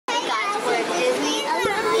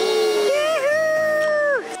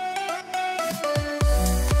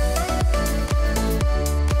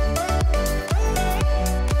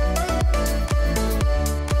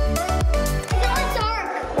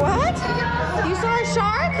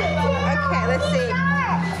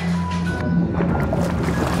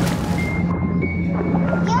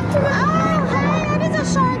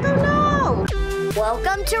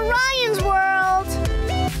Welcome to Ryan's World.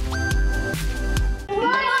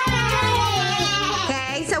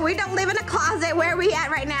 Okay, so we don't live in a closet. Where are we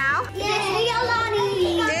at right now? Disney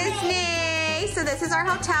Aulani. Disney. So this is our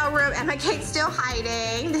hotel room. Emma Kate's still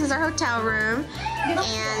hiding. This is our hotel room.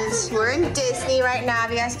 And we're in Disney right now,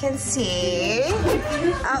 if you guys can see.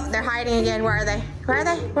 Oh, they're hiding again. Where are they? Where are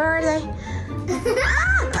they? Where are they?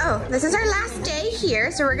 Oh, this is our last day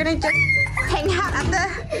here, so we're gonna just hang out at the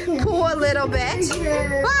pool a little bit.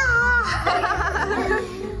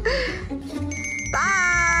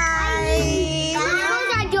 Bye. Close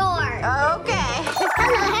that door. Okay.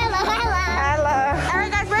 Hello, hello, hello. Hello. All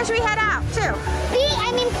right, guys, where should we head out to?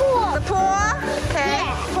 Pool. The pool? Okay.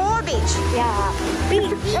 Yeah. Pool or beach? Yeah.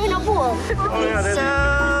 Beach. Oh, no pool. It's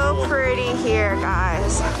so pretty here,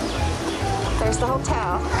 guys. There's the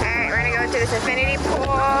hotel. All right, we're gonna go to this infinity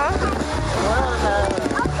pool.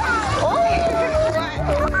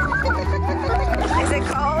 Is it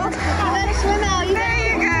cold? You better swim out. There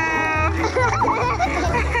you go.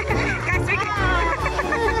 Guys,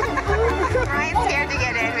 Ryan's scared to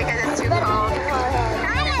get in because it's too cold. You're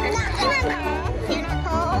not cold?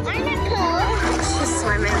 I'm not cold. She's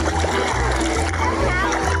swimming.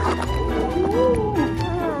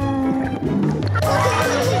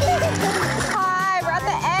 Hi, we're at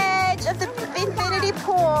the edge of the infinity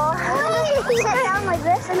pool. You sit down like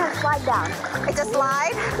this and then slide down. It's a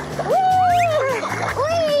slide? Whee!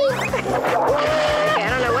 Okay, I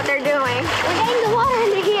don't know what they're doing. We're getting the water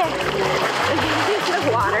into here. The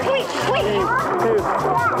water. Wait. 3, 2,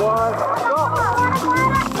 1, go!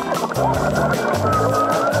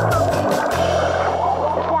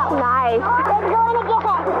 Nice. Let's go in again.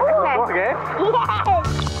 Okay. Okay. Yes.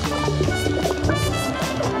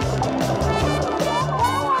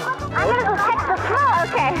 I'm gonna go check the floor.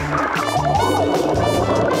 Okay.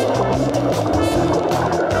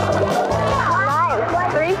 Nice.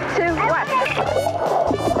 3, 2, 1.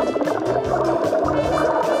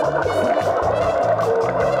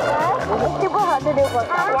 It's super hard to do push-ups.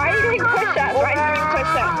 Why are you doing push-ups? Why are you doing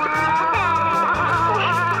push-ups?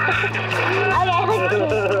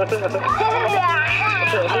 Okay, let's see.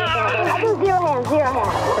 I do zero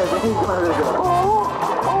hands.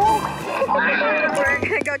 We're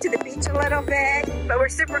gonna go to the beach a little bit, but we're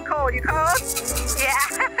super cold. You cold? Yeah.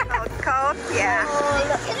 Cold? Yeah.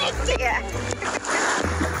 Yeah.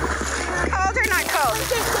 Cold or not cold?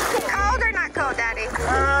 Cold or not cold, Daddy?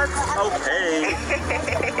 Okay.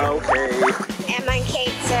 Okay. Emma and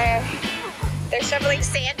Kate they're shoveling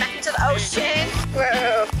sand back into the ocean.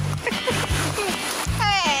 Whoa.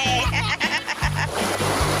 Hey.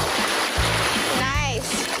 Nice.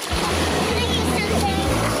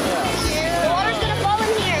 The water's gonna fall in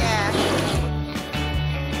here. Yeah.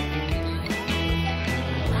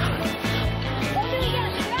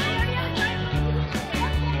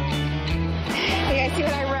 You guys see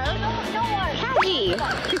what I wrote? Howdy.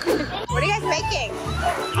 What are you guys making?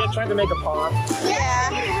 You're trying to make a pond. Yeah.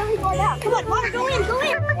 Come on, water, go in.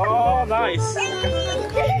 Oh, nice. Wait for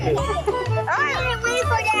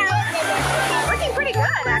that. Working pretty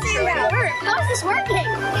good, actually. How is this working?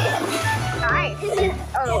 Nice.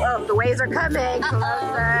 Oh, the waves are coming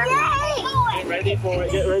closer. Yay! Get ready for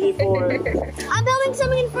it. Get ready for it. I'm building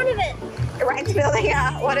something in front of it. Ryan's building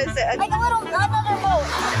out. What is it? Like another boat.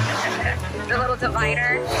 The little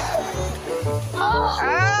divider. Oh,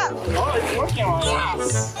 Oh, Oh, it's working on it.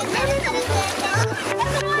 yes.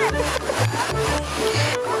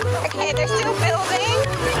 okay, they're still building.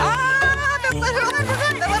 Oh, the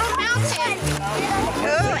little mountain.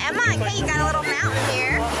 Ooh, Emma, okay, you got a little mountain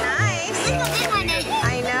here. Nice.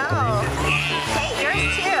 I know. Hey, yours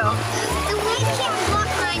too. The waves can't block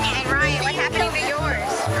mine. And Ryan, what's happening to yours?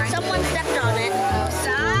 Someone stepped on it.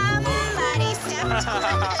 Somebody stepped on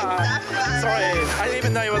it. Sorry, I didn't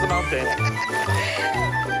even know it was a mountain.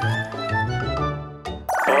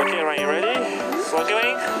 Okay, Ryan, ready?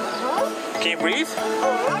 Snorkeling? Can you breathe?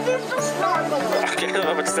 Okay,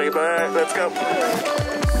 let's take a breath. Let's go.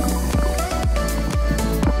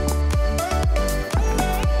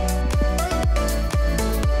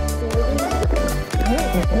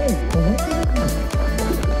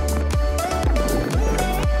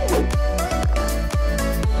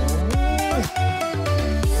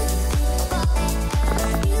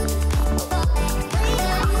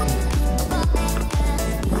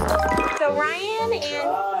 So Ryan and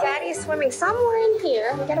Daddy is swimming somewhere in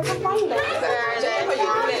here. We gotta go find them. Where are they?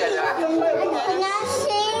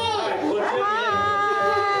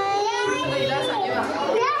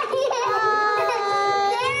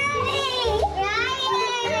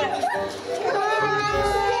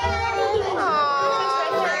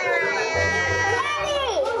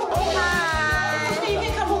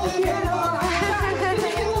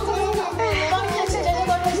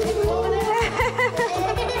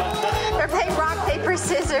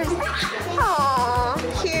 there's. Oh,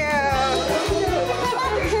 cute.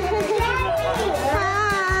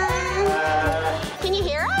 Hi. Can you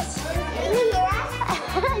hear us? Can you hear us?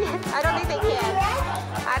 I don't think they can.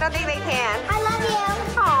 I don't think they can. I love you.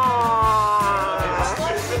 Aww.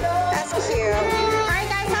 That's cute. All right,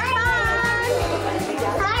 guys, have fun.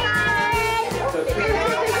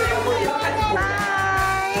 Bye.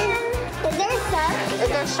 Is there some? Is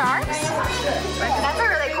there sharks? That's a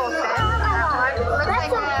really cool fish. Looks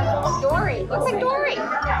like a dory. Looks like dory.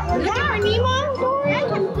 Yeah, Nemo? Dory?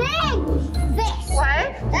 That's a big fish. What?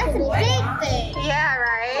 That's a big fish. Yeah,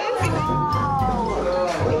 right?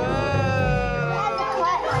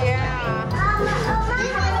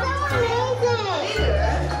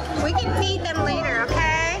 We can feed them later,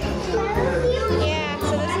 okay? Yeah,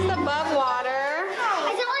 so this is the bug water.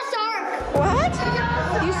 I saw a shark. What?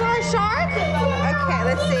 You saw a shark? Okay,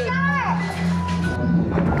 let's see.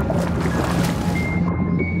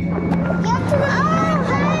 Oh,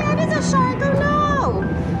 hey, that is a shark. Oh, no.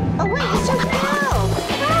 Oh, wait, it's just now.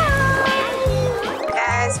 Hi.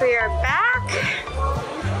 Guys, we are back.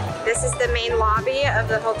 This is the main lobby of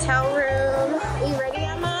the hotel room. Are you ready,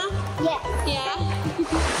 Emma? Yes. Yeah.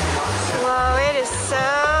 Whoa, it is so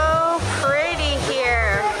pretty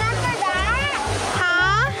here. Remember that?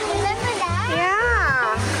 Huh? Remember that?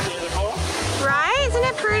 Yeah. Right? Isn't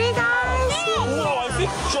it pretty, guys? Wow, I see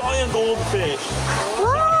giant goldfish.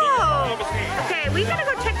 Whoa. Okay, we gotta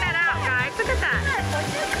go check that out, guys. Look at that.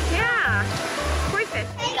 Yeah. Koi fish.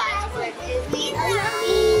 Hey guys, we're Disney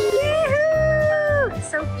Aulani. Yoo-hoo! It's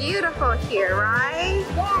so beautiful here, right?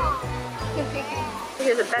 Yeah.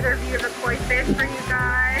 Here's a better view of the koi fish for you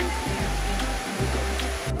guys.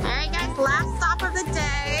 Alright guys, last stop of the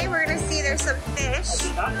day. We're gonna see there's some fish.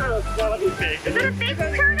 That's gotta be big. Is it a fake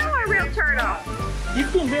turtle or a real turtle?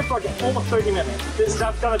 You've been here for like almost 30 minutes.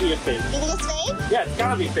 That's gotta be a fake. You think it's fake? Yeah, it's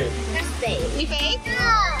gotta be fake. That's big. You fake?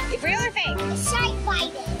 Yeah. You real or fake? The shark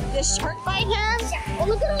bite it. The shark bite him? Oh,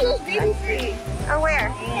 look at all those baby fish. Oh, where?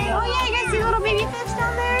 Oh yeah, you guys see little baby fish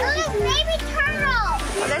down there? Look, baby turtle.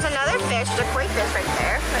 Oh, there's another fish, the koi fish right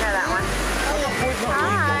there. Look at that one.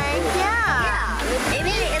 Hi. Yeah.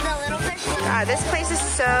 Maybe it's a little fish. God, this place is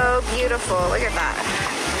so beautiful. Look at that.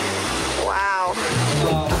 Wow.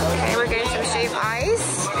 Okay, we're getting some shaved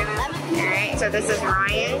ice. Alright, so this is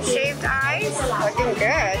Ryan's shaved ice. Looking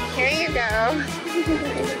good. Here you go.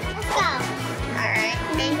 Let's go. Alright,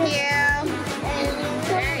 thank you.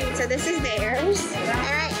 Alright, so this is theirs.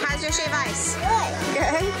 Alright, how's your shaved ice?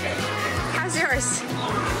 Good. How's yours?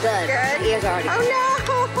 Good. Good? Ears already. Oh no!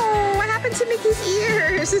 What happened to Mickey's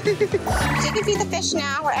ears? So you can feed the fish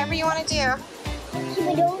now, whatever you want to do.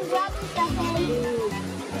 We don't drop the stuff in.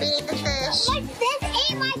 Feed the fish. My fish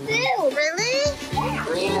ate my food. Really?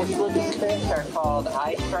 Green looking fish are called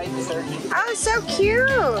eye-striped turkeys. Oh, so cute.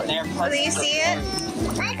 They're Do you see it?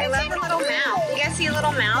 I love the little mouth. You guys see a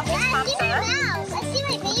little mouth? Just I pops see my up. mouth. I see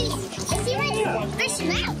my baby. I see my fish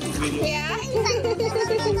mouth. Yeah.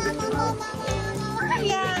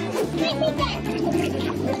 Yeah.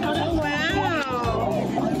 Oh, wow.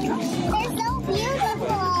 They're so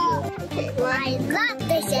beautiful. I love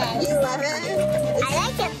fishes. You love it? I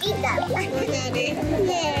like to feed them. Oh, Daddy.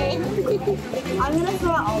 Yay. I'm gonna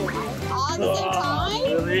throw it all away. All at the same time?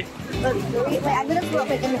 Really? Wait, I'm gonna throw it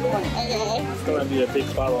in the corner. Okay. It's gonna be a big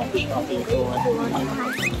bottle. I'll be cool.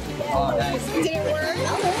 Oh, nice. Did it work?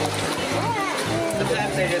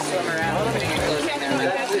 Sometimes they just swim around and you close their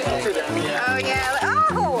mouth. Oh, yeah.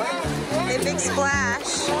 Oh! A big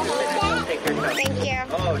splash. Thank you.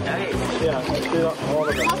 Oh, nice. Yeah, all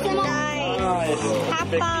of them. Nice. Nice. Have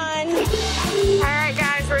fun. All right,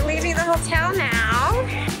 guys, we're leaving the hotel now.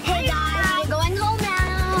 Hey guys, we're going home